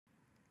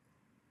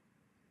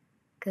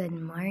Good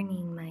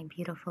morning, my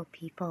beautiful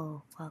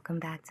people. Welcome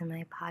back to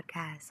my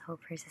podcast,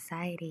 Hope for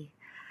Society.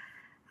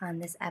 On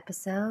this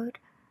episode,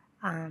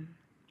 I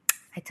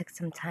took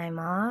some time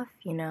off.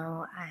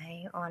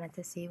 I wanted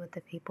to see what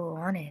the people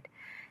wanted.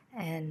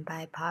 And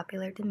by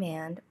popular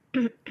demand,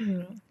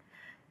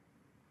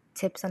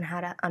 tips on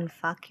how to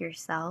unfuck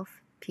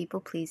yourself,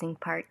 people pleasing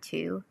part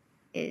 2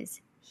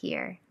 is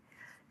here.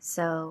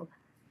 So,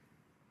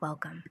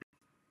 welcome.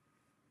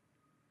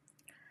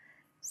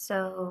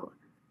 So,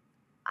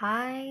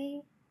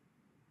 I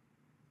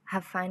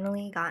have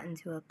finally gotten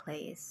to a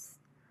place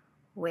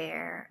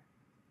where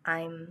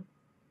I'm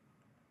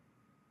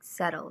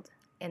settled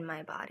in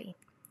my body,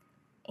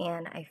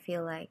 and I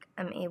feel like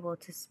I'm able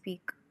to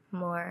speak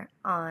more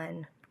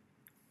on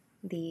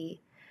the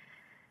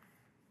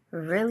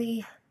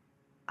really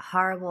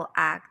horrible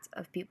act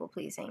of people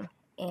pleasing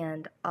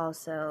and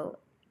also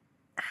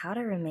how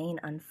to remain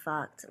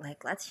unfucked.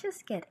 Like, let's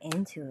just get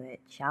into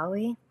it, shall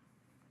we?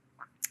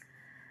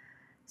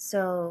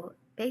 So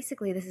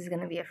basically, this is going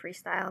to be a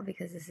freestyle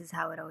because this is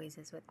how it always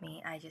is with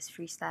me. I just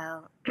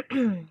freestyle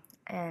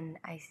and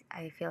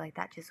I feel like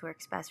that just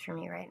works best for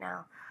me right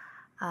now.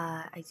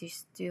 I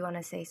just do want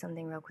to say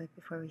something real quick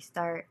before we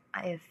start.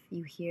 If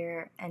you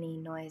hear any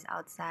noise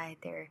outside,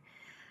 they're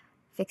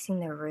fixing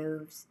their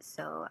roofs,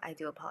 so I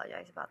do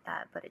apologize about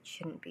that, but it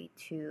shouldn't be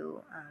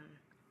too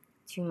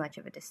much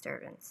of a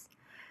disturbance.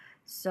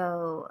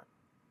 So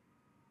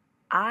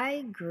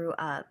I grew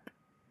up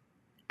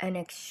an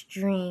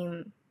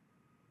extreme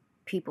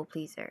people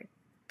pleaser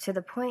to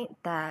the point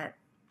that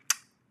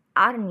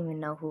I didn't even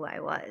know who I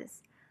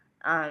was.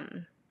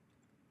 And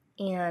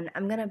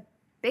I'm going to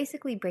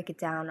basically break it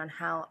down on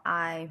how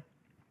I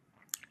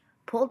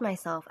pulled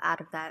myself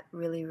out of that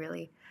really,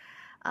 really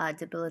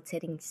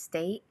debilitating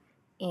state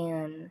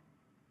and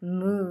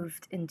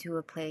moved into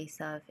a place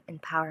of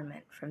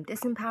empowerment, from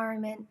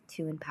disempowerment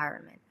to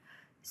empowerment.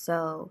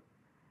 So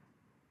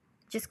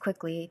just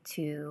quickly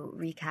to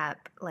recap,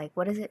 like,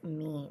 what does it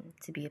mean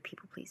to be a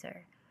people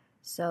pleaser?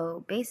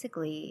 So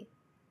basically,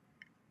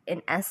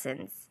 in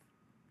essence,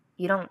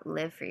 you don't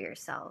live for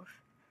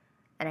yourself.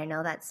 And I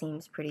know that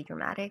seems pretty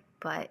dramatic,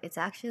 but it's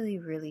actually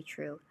really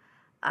true.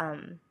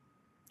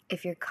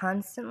 If you're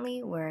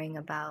constantly worrying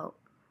about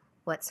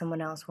what someone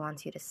else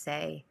wants you to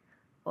say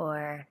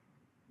or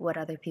what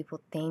other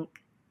people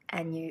think,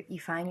 and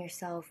you find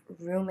yourself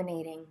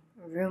ruminating,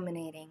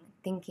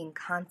 thinking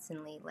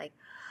constantly like,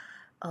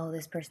 oh,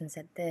 this person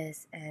said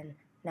this, and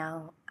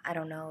now I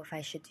don't know if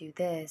I should do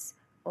this,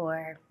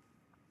 or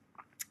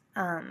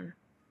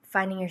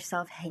finding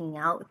yourself hanging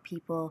out with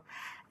people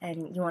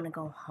and you want to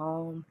go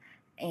home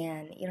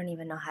and you don't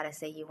even know how to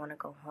say you want to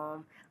go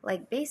home.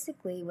 Like,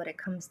 basically what it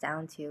comes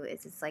down to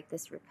is it's like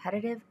this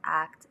repetitive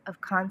act of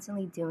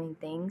constantly doing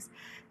things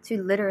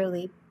to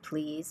literally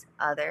please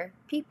other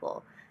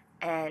people.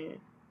 And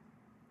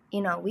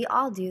we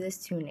all do this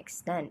to an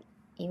extent,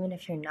 even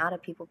if you're not a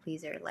people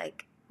pleaser.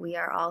 Like, we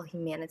are all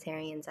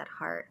humanitarians at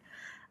heart.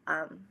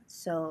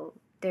 So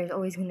there's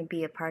always going to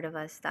be a part of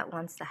us that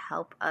wants to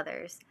help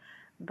others.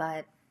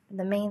 But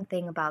the main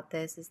thing about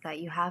this is that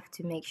you have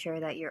to make sure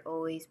that you're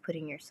always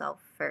putting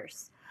yourself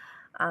first.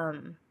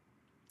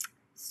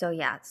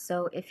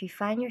 So if you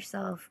find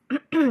yourself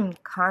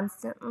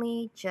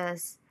constantly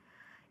just,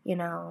 you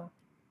know,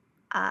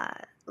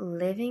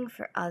 living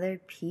for other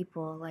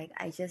people, like,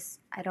 I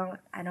don't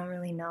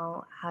really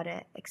know how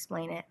to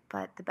explain it,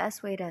 but the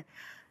best way to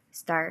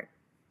start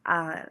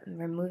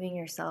removing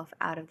yourself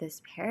out of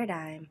this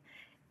paradigm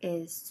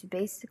is to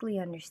basically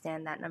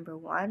understand that, number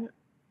one,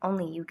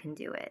 only you can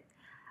do it.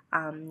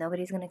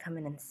 Nobody's going to come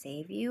in and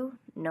save you.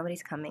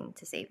 Nobody's coming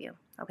to save you,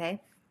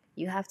 okay?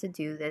 You have to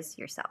do this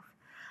yourself.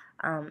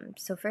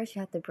 So first you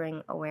have to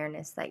bring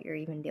awareness that you're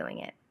even doing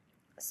it.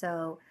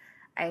 So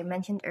I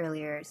mentioned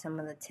earlier some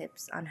of the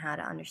tips on how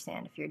to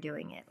understand if you're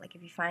doing it. Like,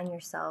 if you find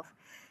yourself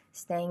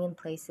staying in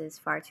places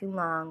far too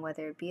long,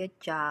 whether it be a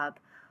job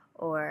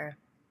or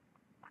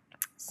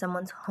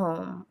someone's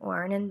home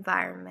or an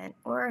environment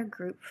or a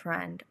group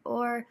friend,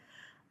 or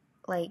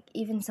like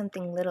even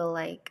something little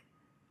like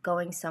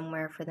going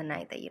somewhere for the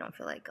night that you don't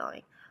feel like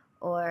going,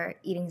 or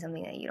eating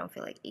something that you don't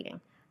feel like eating.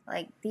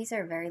 Like, these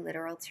are very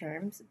literal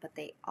terms, but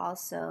they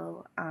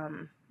also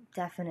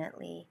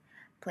definitely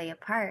play a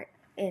part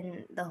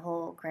in the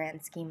whole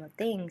grand scheme of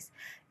things,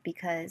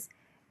 because,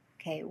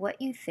 okay,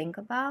 what you think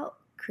about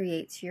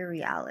creates your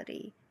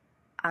reality.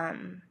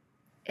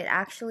 It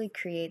actually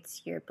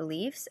creates your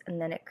beliefs, and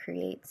then it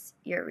creates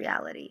your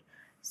reality.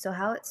 So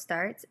how it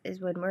starts is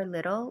when we're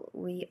little,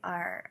 we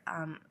are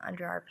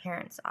under our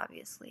parents,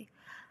 obviously.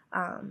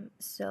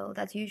 So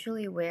that's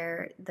usually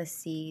where the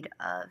seed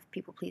of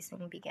people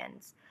pleasing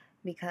begins,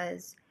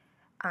 because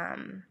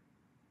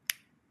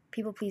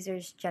people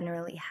pleasers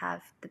generally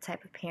have the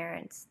type of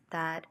parents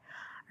that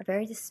are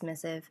very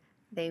dismissive.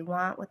 They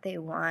want what they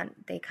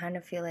want. They kind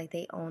of feel like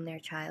they own their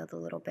child a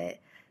little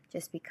bit,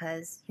 just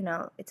because,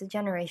 it's a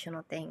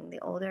generational thing. The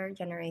older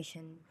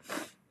generation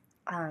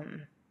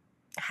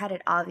had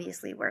it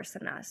obviously worse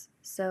than us.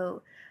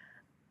 So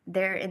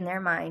in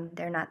their mind,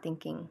 they're not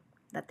thinking,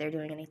 that they're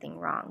doing anything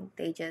wrong.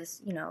 They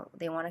just,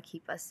 they want to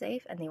keep us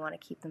safe and they want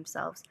to keep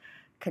themselves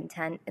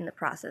content in the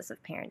process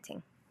of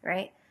parenting,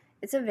 right?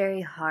 It's a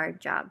very hard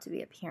job to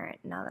be a parent.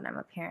 Now that I'm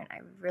a parent, I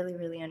really,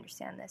 really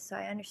understand this. So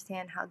I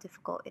understand how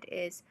difficult it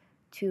is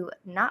to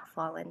not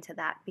fall into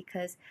that,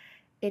 because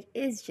it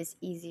is just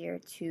easier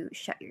to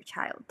shut your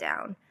child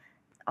down.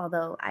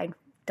 Although I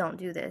don't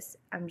do this,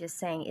 I'm just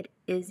saying it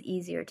is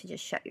easier to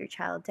just shut your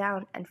child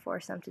down and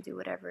force them to do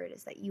whatever it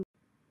is that you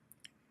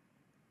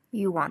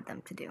want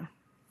them to do.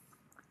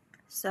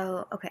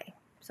 So, okay.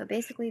 So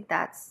basically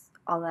that's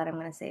all that I'm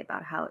going to say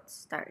about how it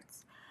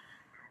starts.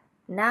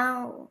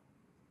 Now,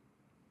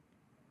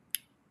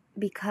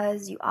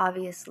 because you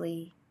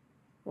obviously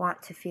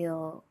want to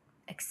feel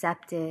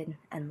accepted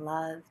and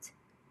loved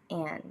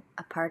and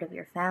a part of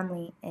your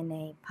family in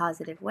a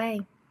positive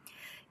way,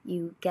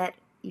 you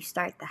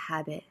start the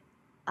habit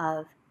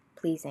of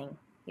pleasing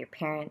your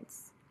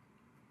parents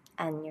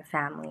and your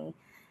family,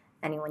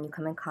 anyone you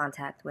come in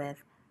contact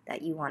with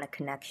that you want a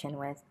connection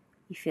with.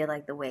 You feel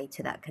like the way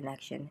to that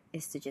connection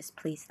is to just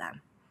please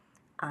them.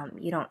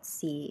 You don't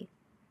see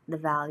the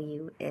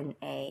value in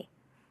a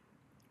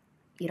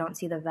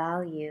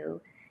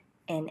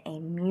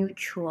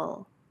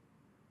mutual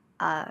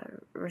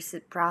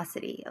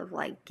reciprocity of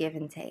like give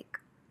and take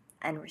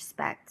and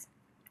respect.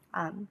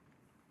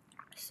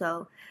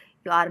 So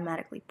you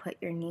automatically put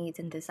your needs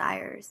and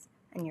desires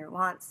and your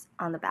wants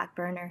on the back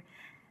burner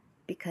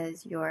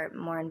because you're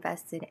more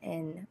invested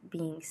in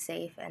being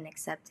safe and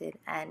accepted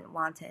and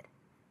wanted.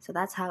 So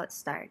that's how it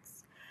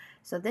starts.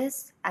 So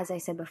this, as I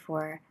said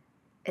before,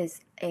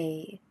 is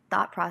a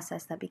thought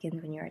process that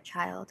begins when you're a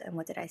child. And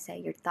what did I say?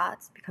 Your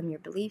thoughts become your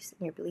beliefs,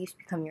 and your beliefs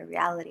become your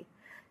reality.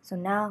 So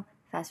now,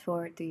 fast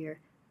forward through your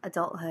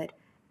adulthood,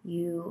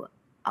 you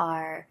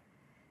are,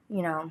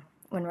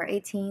 when we're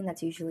 18,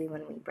 that's usually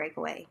when we break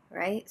away,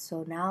 right?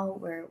 So now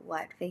we're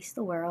face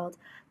the world,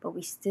 but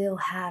we still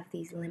have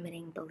these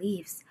limiting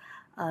beliefs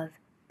of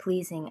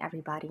pleasing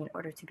everybody in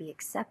order to be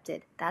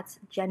accepted. That's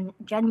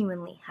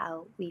genuinely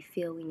how we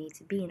feel we need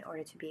to be in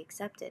order to be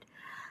accepted.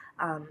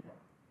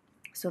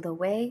 So the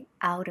way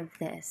out of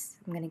this,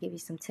 I'm going to give you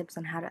some tips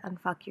on how to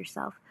unfuck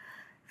yourself.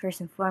 First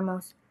and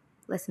foremost,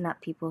 listen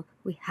up, people.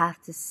 We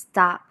have to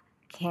stop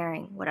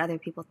caring what other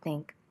people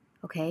think,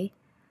 okay?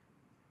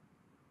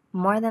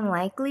 More than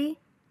likely,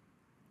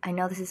 I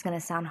know this is going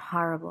to sound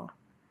horrible,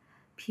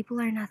 people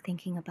are not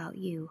thinking about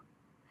you.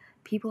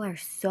 People are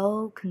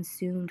so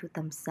consumed with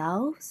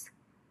themselves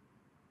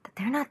that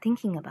they're not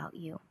thinking about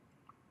you.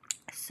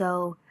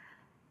 So,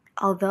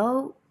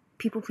 although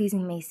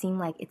people-pleasing may seem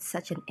like it's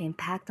such an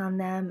impact on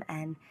them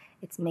and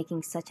it's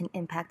making such an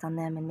impact on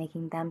them and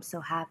making them so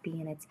happy,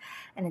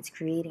 and it's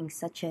creating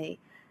such a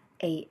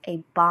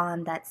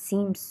bond that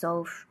seems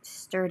so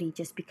sturdy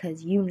just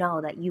because you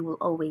know that you will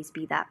always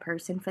be that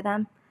person for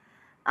them,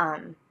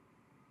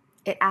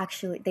 they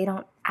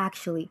don't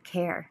actually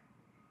care,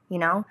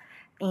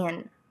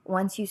 and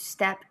once you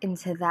step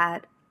into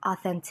that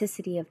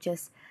authenticity of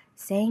just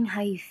saying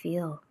how you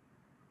feel,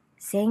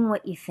 saying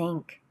what you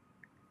think,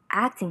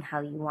 acting how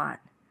you want,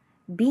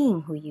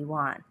 being who you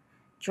want,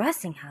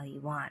 dressing how you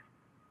want,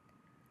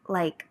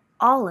 like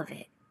all of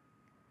it.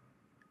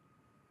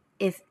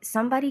 If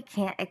somebody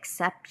can't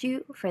accept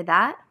you for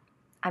that,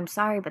 I'm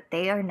sorry, but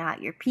they are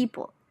not your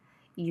people.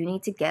 You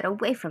need to get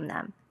away from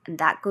them. And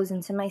that goes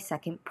into my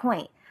second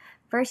point.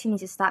 First, you need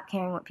to stop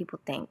caring what people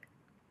think,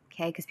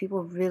 okay? Because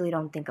people really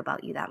don't think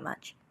about you that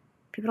much.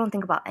 People don't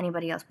think about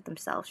anybody else but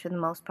themselves for the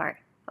most part,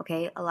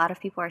 okay? A lot of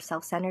people are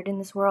self-centered in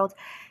this world,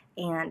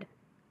 and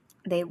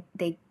they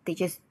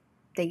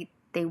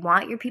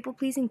want your people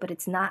pleasing, but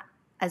it's not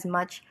as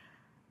much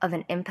of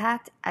an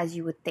impact as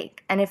you would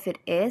think. And if it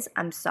is,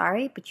 I'm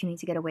sorry, but you need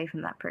to get away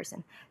from that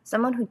person.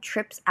 Someone who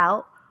trips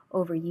out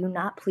over you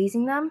not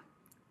pleasing them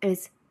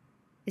is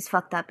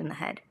fucked up in the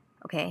head,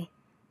 okay?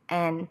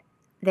 And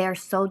they are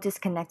so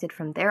disconnected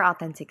from their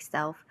authentic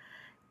self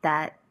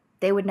that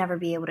they would never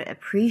be able to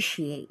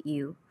appreciate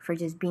you for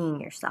just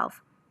being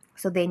yourself.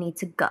 So they need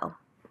to go.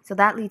 So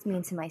that leads me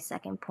into my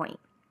second point.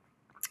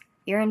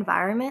 Your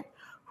environment,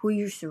 who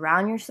you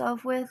surround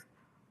yourself with,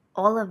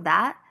 all of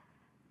that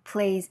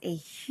plays a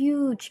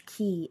huge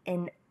key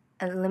in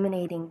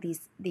eliminating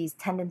these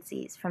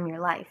tendencies from your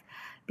life,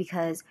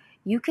 because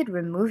you could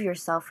remove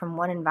yourself from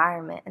one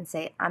environment and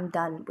say, I'm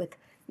done with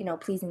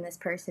pleasing this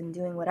person,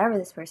 doing whatever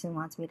this person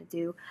wants me to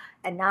do,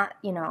 and not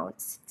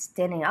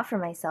standing up for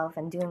myself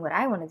and doing what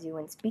I want to do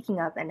and speaking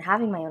up and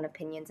having my own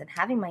opinions and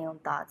having my own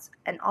thoughts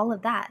and all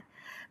of that.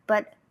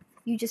 But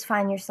you just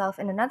find yourself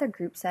in another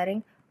group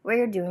setting where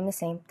you're doing the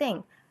same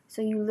thing.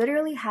 So you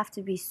literally have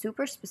to be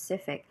super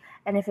specific.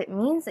 And if it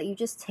means that you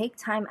just take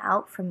time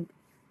out from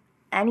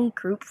any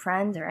group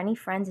friends or any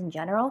friends in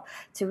general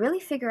to really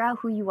figure out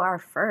who you are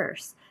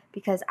first,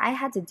 because I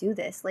had to do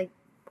this. Like,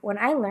 when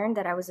I learned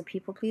that I was a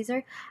people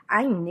pleaser,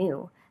 I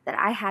knew that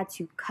I had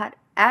to cut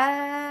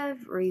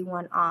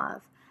everyone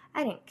off.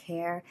 I didn't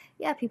care.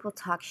 Yeah, people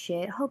talk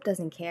shit. Hope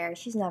doesn't care.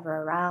 She's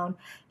never around.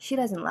 She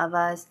doesn't love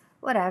us.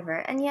 whatever.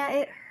 And yeah,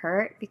 it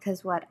hurt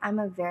because what? I'm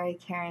a very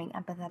caring,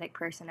 empathetic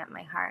person at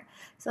my heart.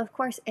 So of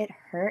course it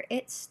hurt,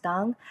 it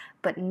stung,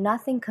 but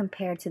nothing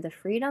compared to the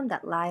freedom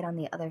that lied on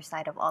the other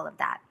side of all of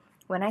that.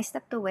 When I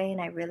stepped away and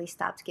I really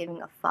stopped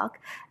giving a fuck,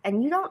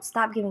 and you don't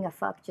stop giving a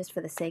fuck just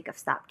for the sake of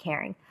stop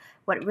caring.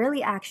 What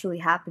really actually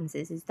happens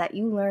is that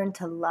you learn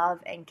to love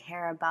and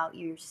care about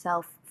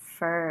yourself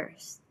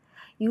first.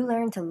 You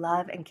learn to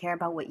love and care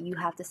about what you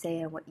have to say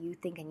and what you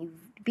think, and you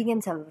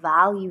begin to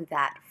value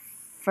that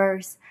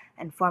first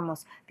and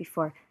foremost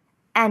before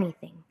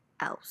anything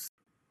else.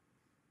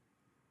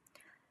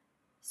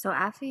 So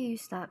after you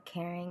stop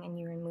caring and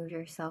you remove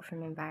yourself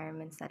from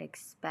environments that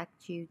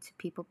expect you to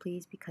people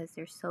please because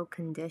they're so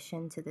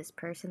conditioned to this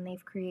person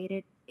they've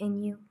created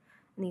in you,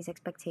 and these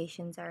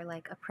expectations are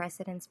like a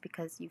precedence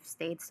because you've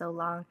stayed so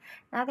long.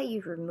 Now that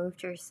you've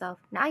removed yourself,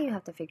 now you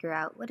have to figure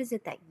out, what is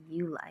it that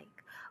you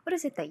like? What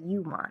is it that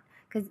you want?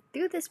 Because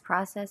through this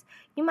process,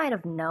 you might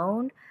have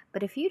known,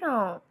 but if you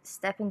don't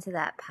step into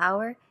that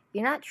power,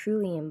 you're not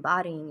truly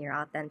embodying your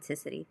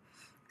authenticity.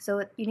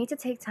 So you need to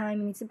take time,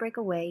 you need to break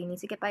away, you need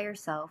to get by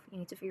yourself, you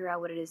need to figure out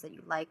what it is that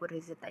you like, what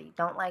is it that you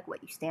don't like,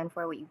 what you stand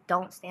for, what you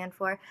don't stand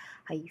for,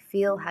 how you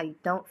feel, how you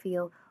don't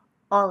feel,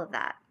 all of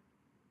that.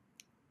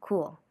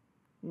 Cool.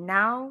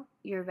 Now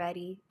you're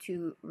ready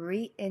to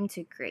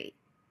reintegrate.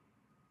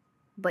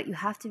 But you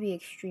have to be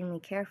extremely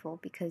careful,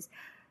 because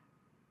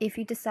if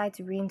you decide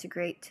to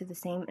reintegrate to the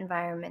same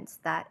environments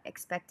that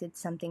expected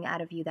something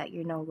out of you that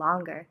you're no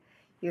longer,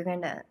 you are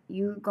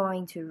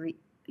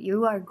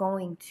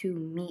going to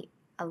meet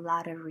a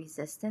lot of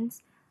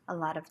resistance, a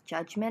lot of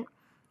judgment,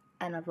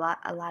 and a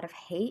lot of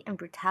hate and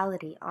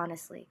brutality,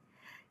 honestly,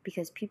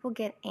 because people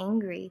get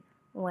angry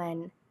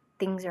when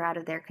things are out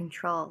of their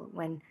control,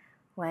 when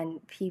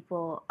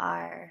people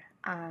are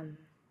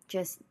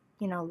just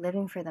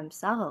living for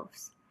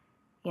themselves,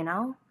 you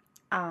know.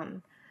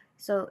 Um,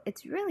 so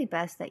it's really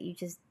best that you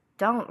just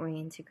don't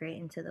reintegrate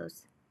into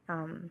those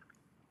um,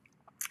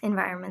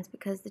 environments,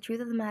 because the truth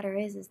of the matter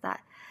is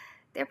that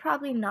they're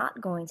probably not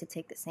going to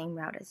take the same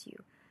route as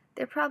you.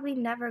 They're probably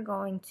never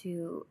going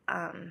to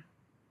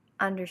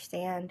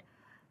understand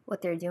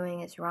what they're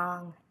doing is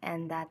wrong,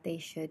 and that they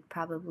should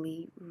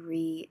probably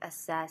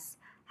reassess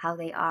how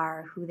they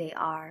are, who they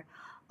are,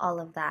 all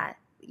of that.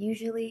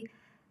 Usually,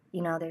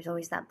 there's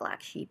always that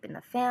black sheep in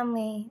the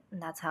family,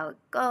 and that's how it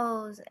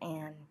goes,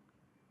 and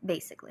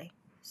basically.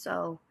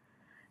 So,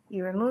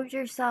 you removed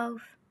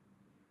yourself,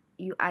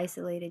 you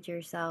isolated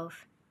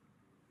yourself,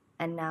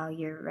 and now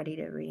you're ready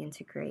to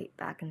reintegrate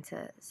back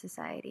into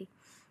society.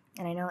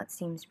 And I know it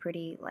seems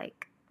pretty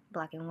like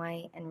black and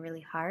white and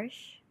really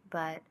harsh,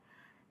 but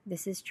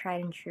this is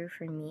tried and true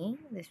for me.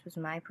 This was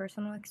my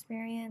personal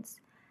experience,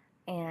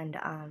 and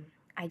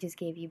I just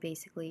gave you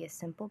basically a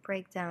simple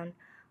breakdown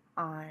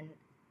on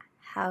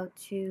how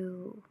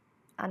to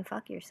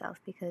unfuck yourself,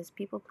 because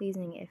people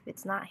pleasing, if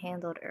it's not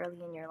handled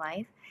early in your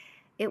life,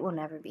 it will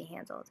never be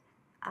handled.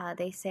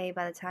 They say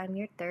by the time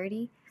you're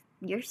 30,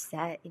 you're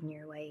set in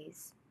your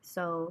ways.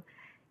 So,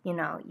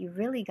 you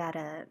really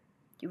gotta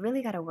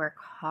work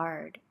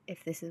hard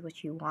if this is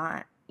what you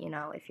want.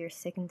 If you're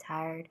sick and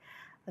tired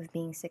of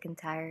being sick and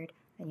tired,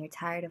 and you're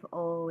tired of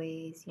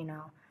always,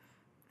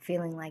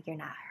 feeling like you're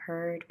not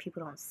heard,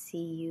 people don't see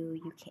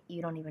you,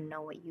 you don't even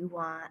know what you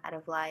want out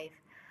of life,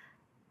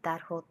 that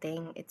whole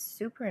thing, it's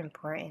super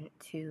important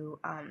to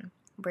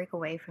break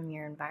away from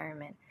your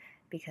environment,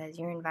 because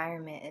your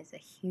environment is a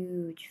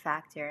huge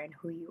factor in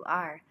who you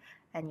are,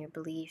 and your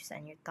beliefs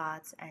and your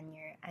thoughts and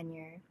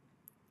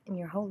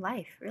your whole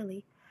life,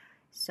 really.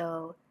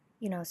 So,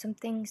 some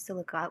things to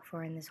look out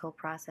for in this whole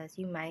process.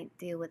 You might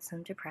deal with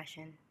some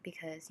depression,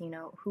 because,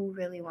 who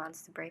really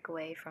wants to break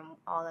away from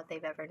all that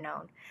they've ever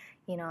known?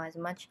 As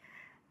much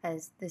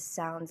as this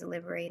sounds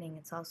liberating,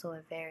 it's also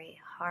a very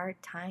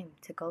hard time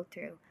to go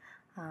through.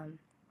 Um,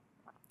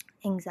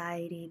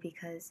 Anxiety,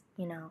 because,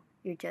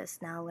 you're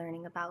just now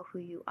learning about who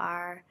you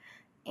are,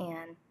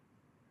 and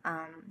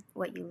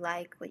what you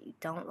like, what you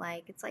don't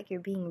like. It's like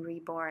you're being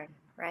reborn,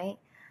 right?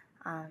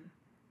 Um,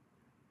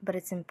 but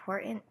it's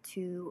important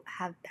to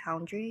have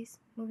boundaries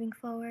moving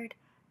forward.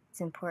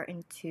 It's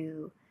important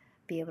to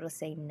be able to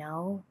say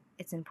no.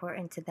 It's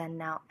important to then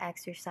now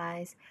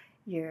exercise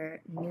your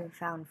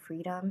newfound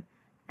freedom.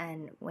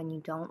 And when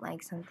you don't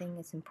like something,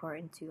 it's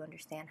important to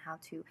understand how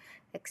to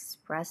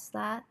express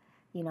that.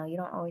 You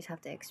don't always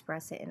have to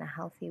express it in a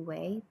healthy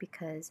way,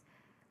 because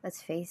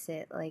let's face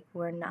it, like,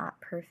 we're not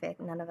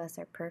perfect. None of us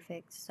are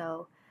perfect.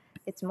 So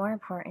it's more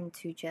important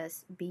to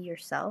just be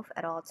yourself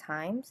at all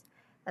times.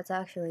 That's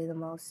actually the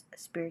most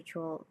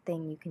spiritual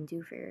thing you can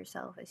do for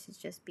yourself, is to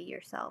just be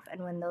yourself.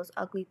 And when those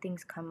ugly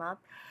things come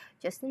up,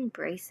 just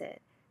embrace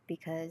it,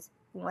 because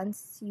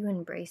once you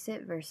embrace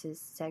it versus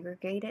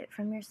segregate it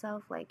from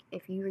yourself, like,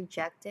 if you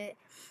reject it,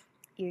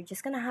 you're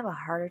just going to have a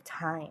harder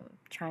time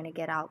trying to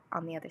get out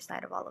on the other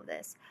side of all of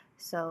this.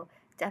 So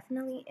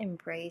definitely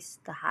embrace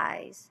the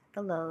highs,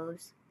 the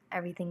lows,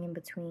 everything in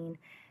between.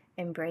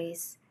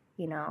 Embrace,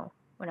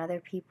 when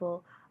other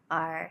people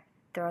are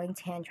throwing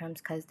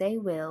tantrums, because they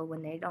will.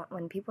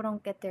 When people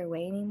don't get their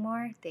way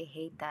anymore, they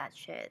hate that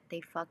shit.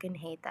 They fucking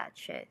hate that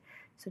shit.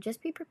 So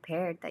just be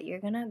prepared that you're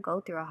gonna go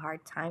through a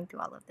hard time through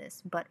all of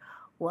this. But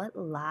what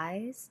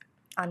lies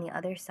on the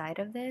other side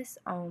of this,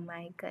 oh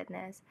my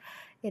goodness,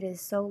 it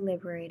is so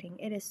liberating,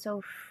 it is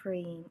so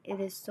freeing, it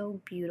is so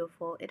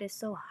beautiful, it is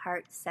so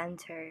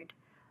heart-centered,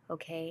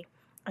 okay?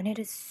 And it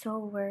is so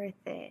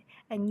worth it,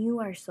 and you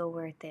are so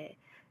worth it.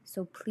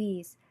 So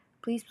please,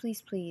 please,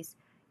 please, please,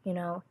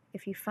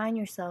 if you find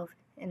yourself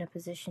in a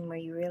position where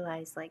you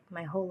realize, like,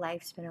 my whole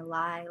life's been a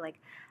lie, like,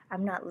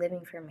 I'm not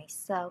living for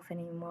myself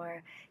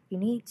anymore, you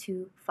need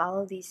to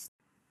follow these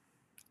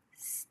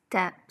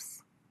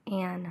steps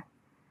and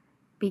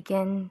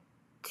begin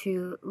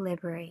to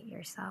liberate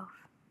yourself,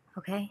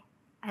 okay?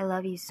 I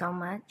love you so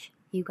much.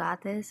 You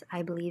got this.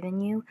 I believe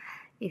in you.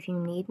 If you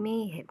need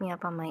me, hit me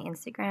up on my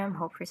Instagram,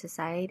 Hope for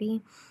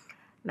Society.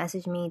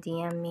 Message me,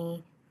 DM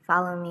me,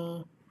 follow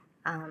me,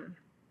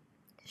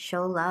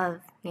 show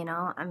love.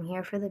 I'm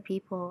here for the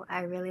people.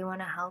 I really want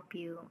to help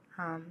you,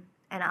 and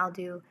I'll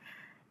do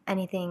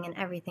anything and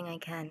everything I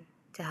can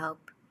to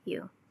help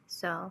you.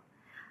 So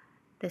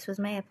this was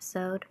my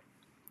episode,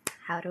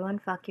 how to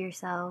unfuck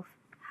yourself,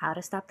 how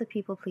to stop the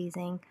people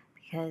pleasing,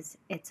 because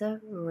it's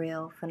a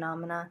real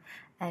phenomena,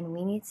 and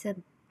we need to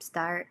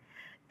start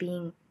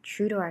being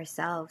true to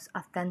ourselves,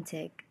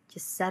 authentic,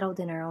 just settled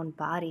in our own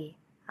body.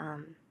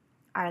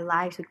 Our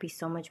lives would be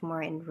so much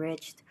more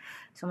enriched,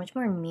 so much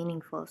more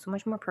meaningful, so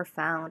much more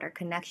profound. Our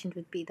connections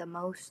would be the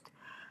most,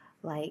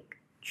 like,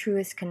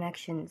 truest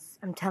connections.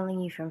 I'm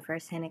telling you from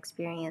firsthand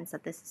experience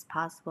that this is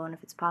possible, and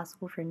if it's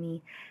possible for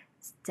me,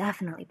 it's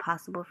definitely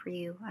possible for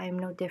you. I am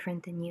no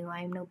different than you. I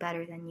am no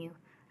better than you.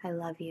 I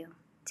love you.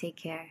 Take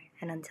care,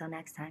 and until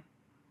next time,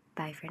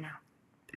 bye for now.